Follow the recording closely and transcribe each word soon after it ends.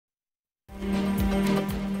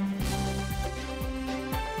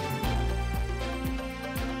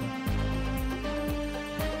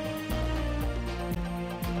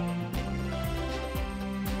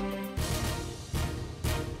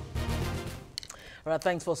All right,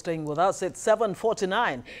 thanks for staying with us. It's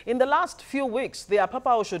 7:49. In the last few weeks, the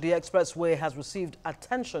Apapa Oshodi Expressway has received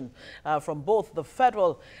attention from both the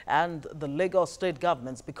federal and the Lagos state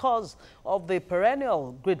governments because of the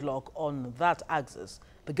perennial gridlock on that axis,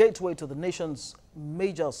 the gateway to the nation's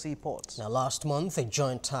major seaports. Now, last month, a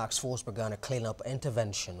joint task force began a cleanup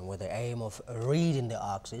intervention with the aim of ridding the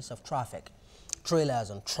axis of traffic. Trailers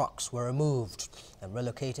and trucks were removed and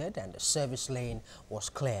relocated, and the service lane was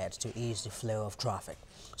cleared to ease the flow of traffic.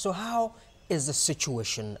 So how is the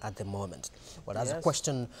situation at the moment? Well, that's a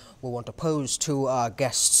question we want to pose to our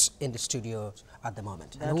guests in the studio at the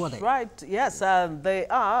moment. That's who are they? Right, yes, they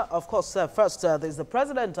are, of course, first there's the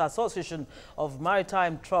President Association of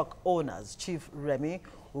Maritime Truck Owners, Chief Remi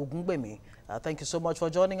Ogungbemi. Thank you so much for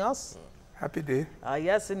joining us. Happy day.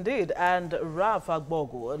 Yes, indeed. And Ralph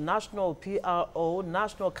Agbogu, National PRO,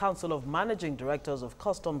 National Council of Managing Directors of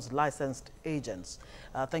Customs Licensed Agents.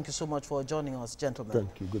 Thank you so much for joining us, gentlemen.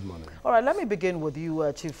 Thank you. Good morning. All right, let me begin with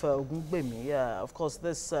you, Chief Ogungbemi. Of course,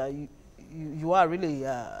 this you are really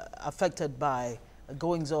affected by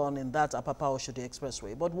goings-on in that Apapa Oshodi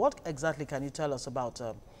Expressway. But what exactly can you tell us about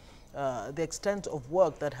the extent of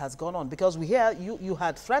work that has gone on? Because we hear you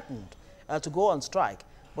had threatened to go on strike,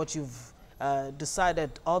 but you've decided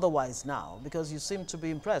otherwise now because you seem to be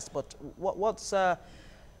impressed. But what's the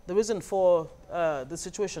reason for the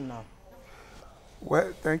situation now?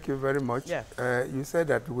 Well, thank you very much. Yeah. You said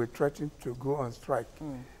that we're threatening to go on strike.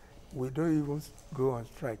 We don't even go on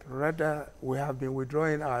strike. Rather, we have been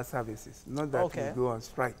withdrawing our services, not that we go on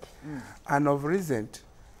strike. And of recent,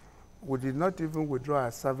 we did not even withdraw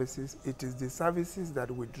our services. It is the services that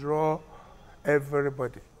withdraw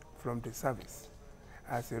everybody from the service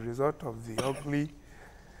as a result of the ugly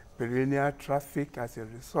perennial traffic, as a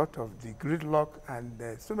result of the gridlock, and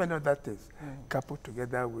so many other things coupled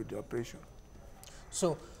together with the operation.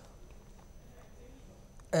 So,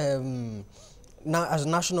 now as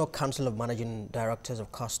National Council of Managing Directors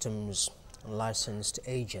of Customs and Licensed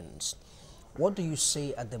Agents, what do you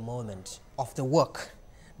see at the moment of the work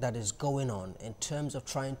that is going on in terms of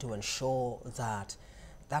trying to ensure that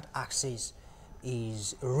that axis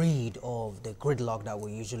is rid of the gridlock that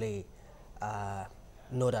we usually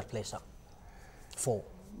know that place up for?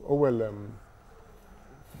 Oh, well,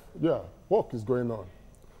 yeah, work is going on.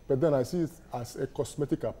 But then I see it as a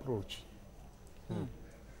cosmetic approach.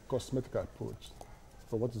 Cosmetic approach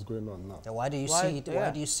for what is going on now. And why do you see it? Why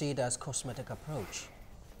do you see it as cosmetic approach?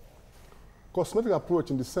 Cosmetic approach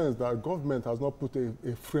in the sense that government has not put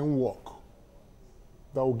a framework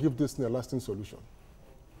that will give this a lasting solution.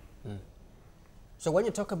 So when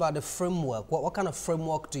you talk about the framework, what kind of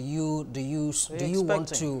framework do you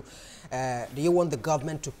want the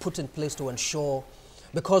government to put in place to ensure?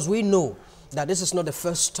 Because we know that this is not the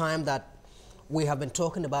first time that we have been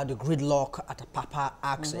talking about the gridlock at the Apapa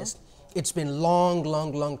axis. It's been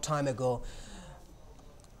long time ago.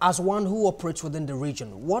 As one who operates within the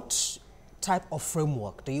region, what type of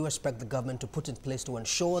framework do you expect the government to put in place to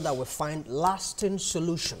ensure that we find lasting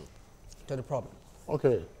solution to the problem?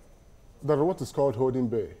 Okay. There are what is called holding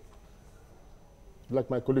bay, like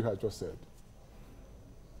my colleague has just said.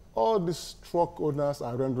 All these truck owners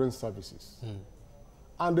are rendering services,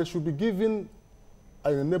 and they should be given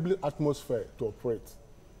an enabling atmosphere to operate.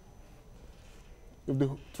 If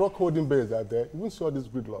the truck holding bays are there, you won't see all this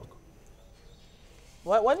gridlock.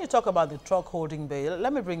 Well, when you talk about the truck holding bay,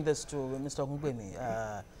 let me bring this to Mr.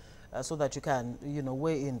 Ogungbemi so that you can,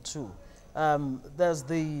 weigh in too. There's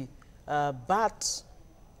the BAT.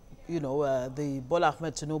 The Bola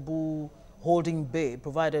Ahmed Tinubu holding bay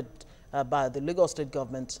provided by the Lagos state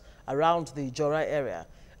government around the Jorai area.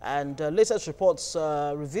 And latest reports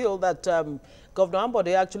reveal that Governor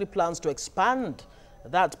Ambode actually plans to expand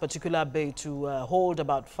that particular bay to hold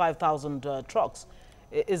about 5,000 trucks.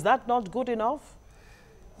 Is that not good enough?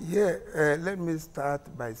 Yeah, let me start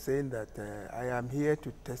by saying that I am here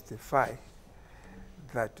to testify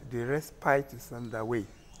that the respite is underway.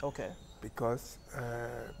 Okay. Because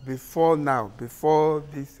before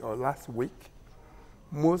this or last week,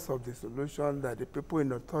 most of the solutions that the people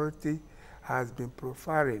in authority has been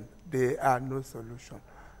profiling, they are no solution.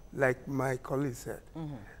 Like my colleague said,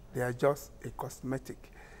 they are just a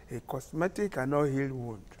cosmetic. A cosmetic and not heal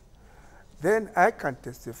wound. Then I can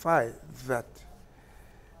testify that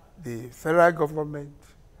the federal government,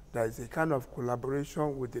 there is a kind of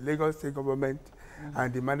collaboration with the Lagos state government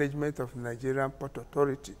and the management of the Nigerian Port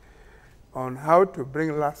Authority on how to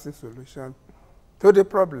bring lasting solution to the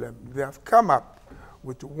problem. They have come up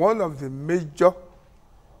with one of the major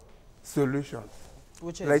solutions,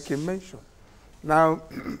 which is? Like you mentioned. Now,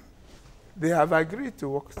 they have agreed to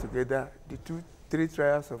work together, the three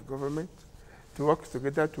trials of government, to work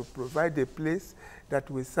together to provide a place that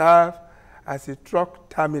will serve as a truck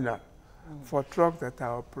terminal for trucks that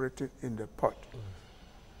are operating in the port.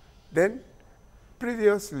 Then,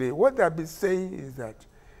 previously, what I've been saying is that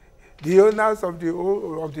the owners of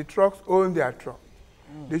the trucks own their truck.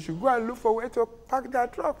 They should go and look for where to park their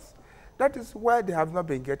trucks. That is why they have not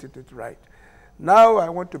been getting it right. Now I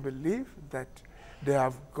want to believe that they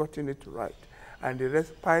have gotten it right, and the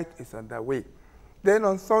respite is underway. Then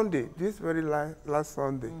on Sunday, this very last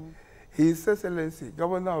Sunday, His Excellency,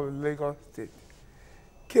 Governor of Lagos State,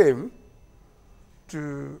 came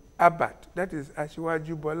to Abat, that is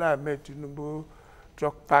Asiwaju Bola Ahmed Tinubu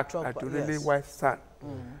Truck Park at Urele White Sand,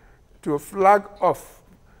 to flag off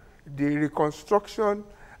the reconstruction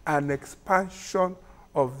and expansion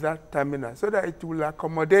of that terminal so that it will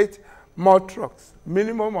accommodate more trucks,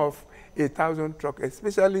 minimum of 1,000 trucks,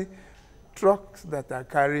 especially trucks that are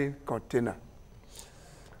carrying container.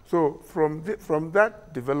 So from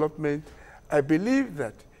that development, I believe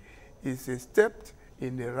that it's a step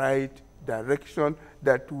in the right direction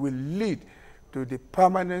that will lead to the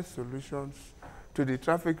permanent solutions to the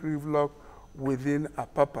traffic gridlock within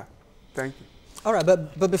Apapa. Thank you. All right,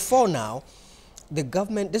 but before now, the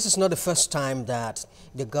government, this is not the first time that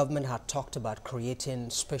the government had talked about creating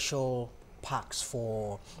special parks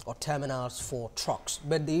or terminals for trucks.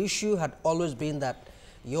 But the issue had always been that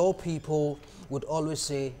your people would always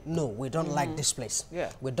say, no, we don't like this place.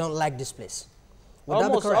 Yeah. We don't like this place.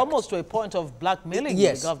 Almost to a point of blackmailing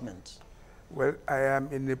the government. Well, I am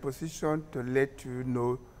in a position to let you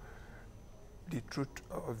know the truth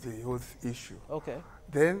of the whole issue. Okay.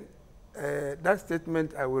 Then that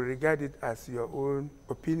statement, I will regard it as your own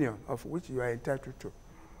opinion, of which you are entitled to.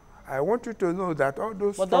 I want you to know that all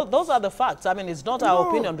those... But those are the facts. I mean, it's not our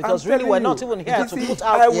opinion, because really we're not even here to put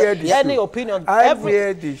out any opinion.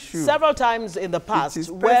 Several times in the past,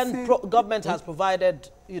 when government has provided,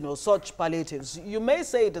 such palliatives, you may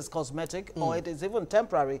say it is cosmetic or it is even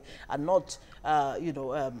temporary and not,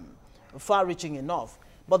 far-reaching enough.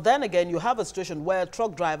 But then again, you have a situation where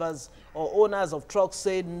truck drivers or owners of trucks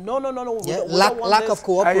say, no, lack of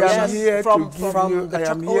cooperation. I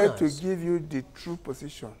am here to give you the true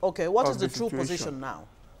position. Okay, what is the true position now?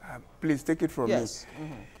 Please take it from me.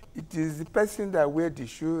 It is the person that wears the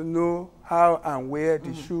shoe know how and where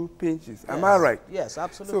the shoe pinches. Am I right? Yes,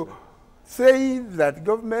 absolutely. So, saying that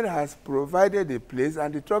government has provided a place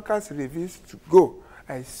and the truckers refuse to go,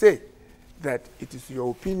 I say that it is your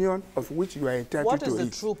opinion of which you are entitled to. What is the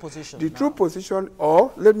true position? The true position,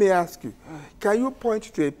 or let me ask you, can you point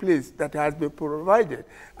to a place that has been provided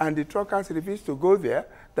and the truckers refuse to go there?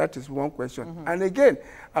 That is one question. And again,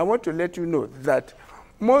 I want to let you know that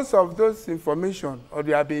most of those information or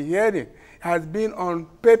you have been hearing has been on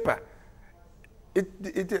paper.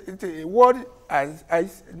 What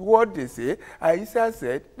they say, Aisha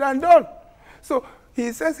said, than done. So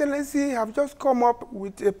His Excellency have just come up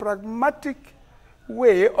with a pragmatic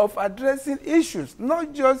way of addressing issues,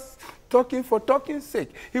 not just talking for talking's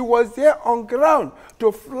sake. He was there on ground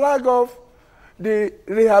to flag off the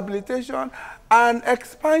rehabilitation and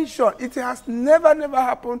expansion. It has never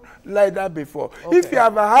happened like that before. Okay. If you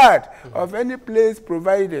have heard of any place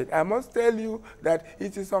provided, I must tell you that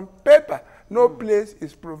it is on paper. No place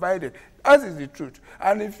is provided. That is the truth.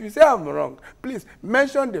 And if you say I'm wrong, please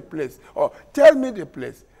mention the place or tell me the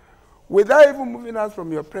place. Without even moving out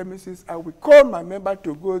from your premises, I will call my member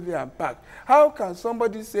to go there and park. How can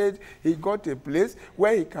somebody say he got a place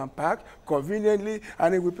where he can park conveniently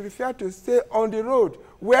and he will prefer to stay on the road,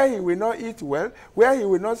 where he will not eat well, where he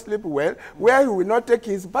will not sleep well, where he will not take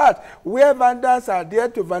his bath, where vendors are there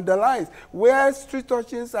to vandalize, where street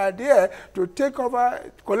urchins are there to take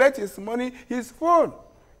over, collect his money, his phone?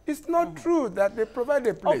 It's not true that they provide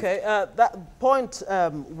a place. Okay, that point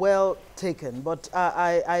well taken, but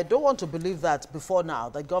I don't want to believe that before now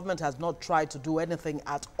the government has not tried to do anything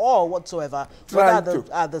at all whatsoever, whether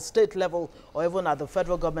at the state level or even at the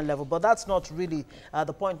federal government level. But that's not really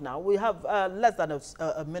the point now. We have less than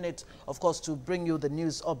a minute, of course, to bring you the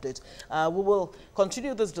news update. We will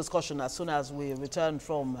continue this discussion as soon as we return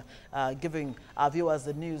from giving our viewers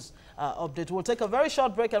the news update. We'll take a very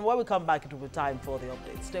short break, and when we come back, it will be time for the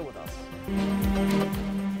update. Stay with us.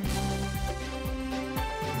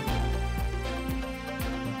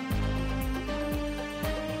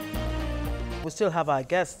 We still have our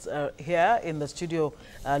guests here in the studio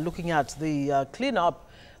looking at the cleanup,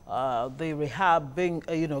 the rehab being,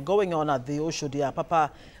 going on at the Oshodi Apapa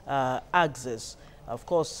axis. Of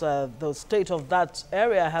course, the state of that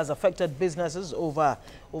area has affected businesses over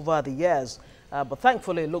the years. But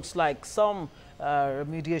thankfully, it looks like some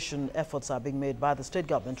remediation efforts are being made by the state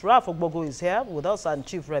government. Ralph Ogbogo is here with us, and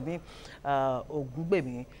Chief Remi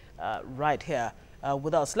Ogungbemi right here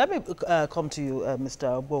with us. Let me come to you,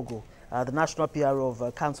 Mr. Ogbogo, the National PRO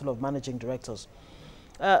of Council of Managing Directors.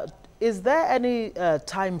 Is there any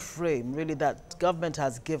time frame really that government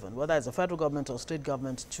has given, whether it's the federal government or state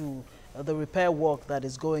government, to the repair work that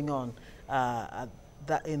is going on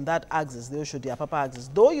in that axis, the Oshodi Apapa axis?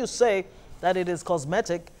 Though you say that it is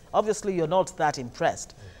cosmetic, obviously you're not that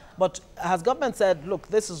impressed. But has government said, look,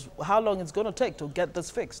 this is how long it's going to take to get this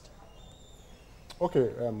fixed? Okay,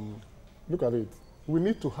 look at it. We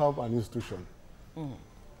need to have an institution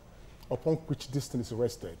upon which this thing is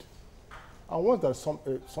rested. And once there's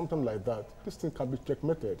something like that, this thing can be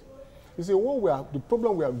checkmated. You see, the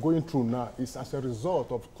problem we are going through now is as a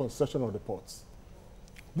result of concession of the ports.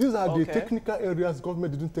 These are the technical areas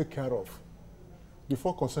government didn't take care of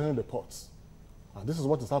before concessioning the ports. And this is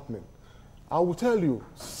what is happening. I will tell you,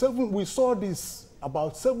 we saw this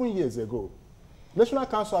about 7 years ago. National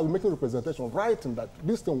Council has been making representation, writing that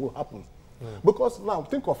this thing will happen. Because now,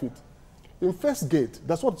 think of it. In First Gate,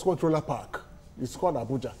 that's what it's called Trailer Park. It's called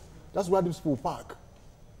Abuja. That's where these people park.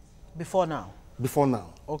 Before now? Before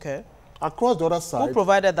now. Okay. Across the other side. Who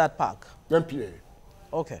provided that park? MPA.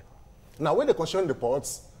 Okay. Now, when they concessioned the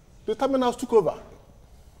ports, the terminals took over.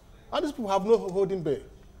 And these people have no holding bay.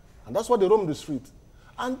 And that's why they roam the street.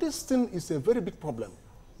 And this thing is a very big problem.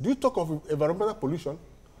 Do you talk of environmental pollution?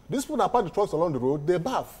 These people that park the trucks along the road, they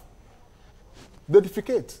bath. They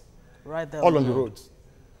defecate. Right there. All on the roads.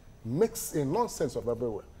 Makes a nonsense of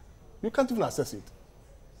everywhere. You can't even access it.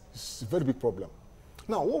 It's a very big problem.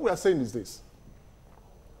 Now, what we are saying is this.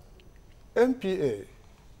 MPA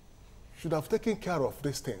should have taken care of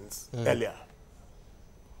these things earlier.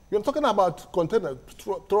 You're talking about containers,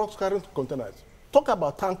 trucks carrying containers. Talk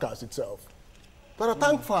about tankers itself. There are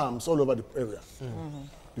tank farms all over the area.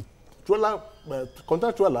 The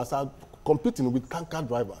container trailers are competing with tanker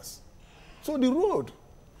drivers. So the road,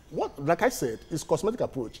 like I said, is cosmetic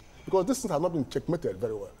approach because this thing has not been checkmated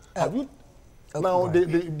very well. Have you? Now,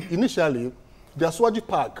 initially, the Aswaji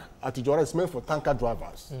Park at Ijora is meant for tanker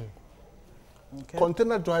drivers.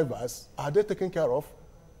 Container drivers, are they taken care of?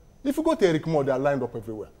 If you go to Eric Moore, they are lined up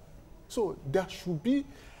everywhere. So there should be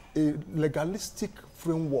a legalistic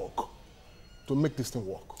framework to make this thing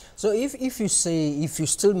work. So if you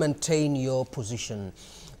still maintain your position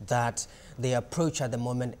that the approach at the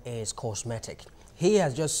moment is cosmetic, he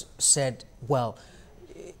has just said, well,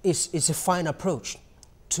 it's a fine approach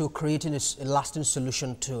to creating a lasting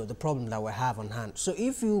solution to the problem that we have on hand. So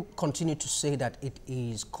if you continue to say that it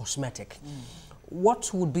is cosmetic,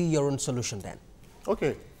 what would be your own solution then?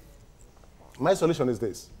 Okay. My solution is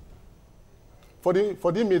this. For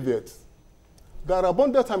the immediate, there are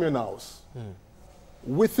abundant terminals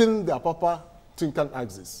within the Apapa think tank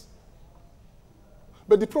axis.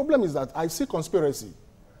 But the problem is that I see conspiracy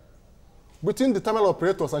between the terminal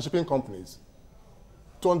operators and shipping companies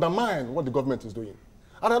to undermine what the government is doing.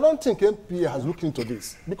 And I don't think MPA has looked into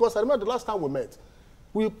this, because I remember the last time we met,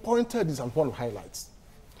 we pointed this as one of the highlights.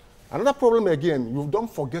 Another problem again, you don't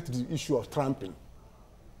forget the issue of tramping.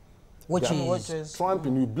 Which is?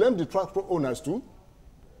 Tramping. You blame the transport owners too.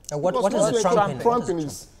 What is the tramping? Tramping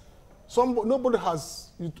is, nobody has,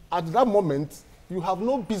 at that moment, you have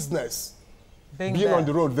no business being on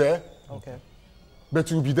the road there,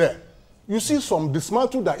 but you'll be there. You see some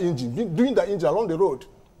dismantle the engine, doing the engine along the road.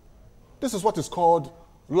 This is what is called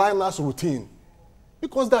liners routine.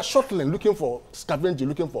 Because they're shuttling, looking for scavenging,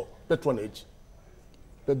 looking for patronage.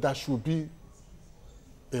 But there should be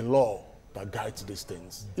a law that guides these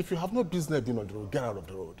things. If you have no business being on the road, get out of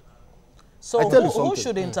the road. So who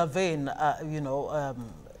should intervene,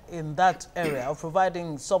 in that area of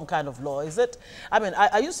providing some kind of law? Is it, I mean,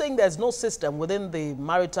 are you saying there's no system within the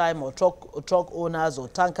maritime or truck owners or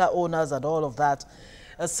tanker owners and all of that,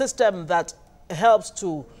 a system that helps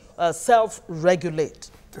to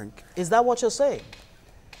self-regulate? Thank you. Is that what you're saying?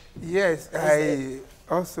 Yes, I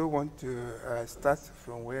also want to start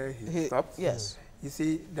from where he stopped. Yes. You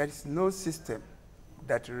see, there is no system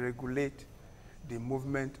that regulates the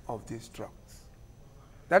movement of these trucks.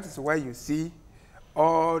 That is why you see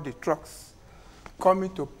all the trucks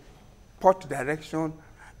coming to port direction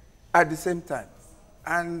at the same time.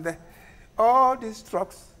 And all these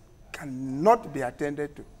trucks cannot be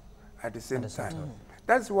attended to at the same time.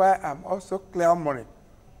 That's why I'm also clamoring.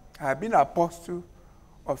 I've been an apostle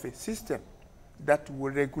of a system that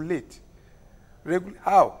will regulate.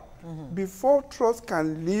 How? Before trucks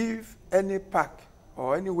can leave any park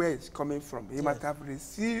or anywhere it's coming from, he must have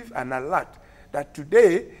received an alert that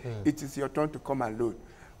today it is your turn to come and load.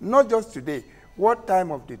 Not just today, what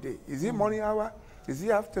time of the day. Is it morning hour? Is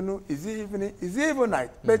it afternoon? Is it evening? Is it even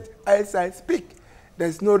night? But as I speak,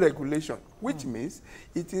 there's no regulation, which means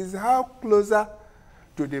it is how closer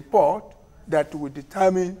to the port that will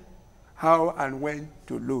determine how and when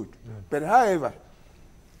to load. But however,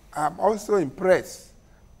 I'm also impressed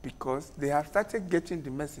because they have started getting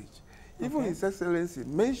the message. Even His Excellency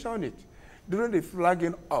mentioned it during the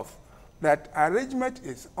flagging off, that arrangement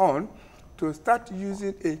is on to start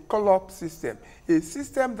using a call-up system, a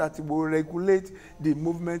system that will regulate the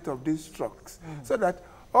movement of these trucks, so that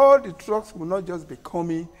all the trucks will not just be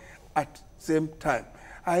coming at the same time.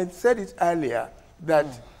 I said it earlier that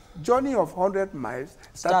journey of 100 miles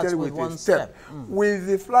started with a step. With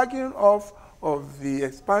the flagging off of the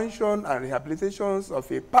expansion and rehabilitations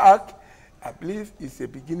of a park, I believe it's a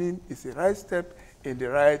beginning, it's a right step in the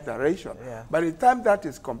right direction. By the time that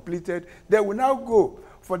is completed, they will now go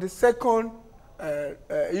for the second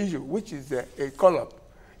issue, which is a call-up,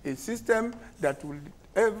 a system that will,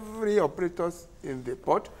 every operators in the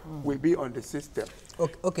port will be on the system.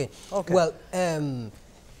 Okay. Well,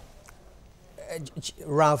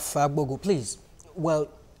 Ralph Agbogu, please. Well,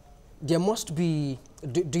 there must be,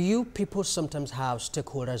 do you people sometimes have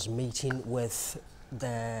stakeholders meeting with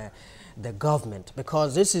the government?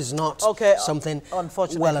 Because this is not something...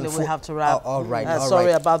 Unfortunately, we have to wrap. All right.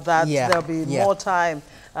 Sorry about that. There'll be more time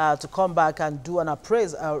to come back and do an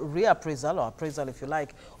reappraisal, or appraisal if you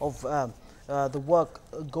like, of the work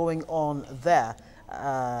going on there.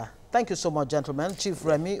 Thank you so much, gentlemen. Chief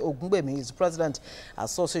Remi Ogungbemi is President,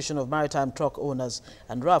 Association of Maritime Truck Owners,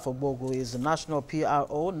 and Ralph Agbogu is the National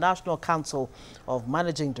PRO, National Council of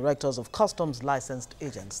Managing Directors of Customs Licensed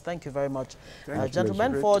Agents. Thank you very much,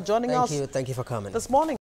 gentlemen, for joining us. Thank you for coming this morning.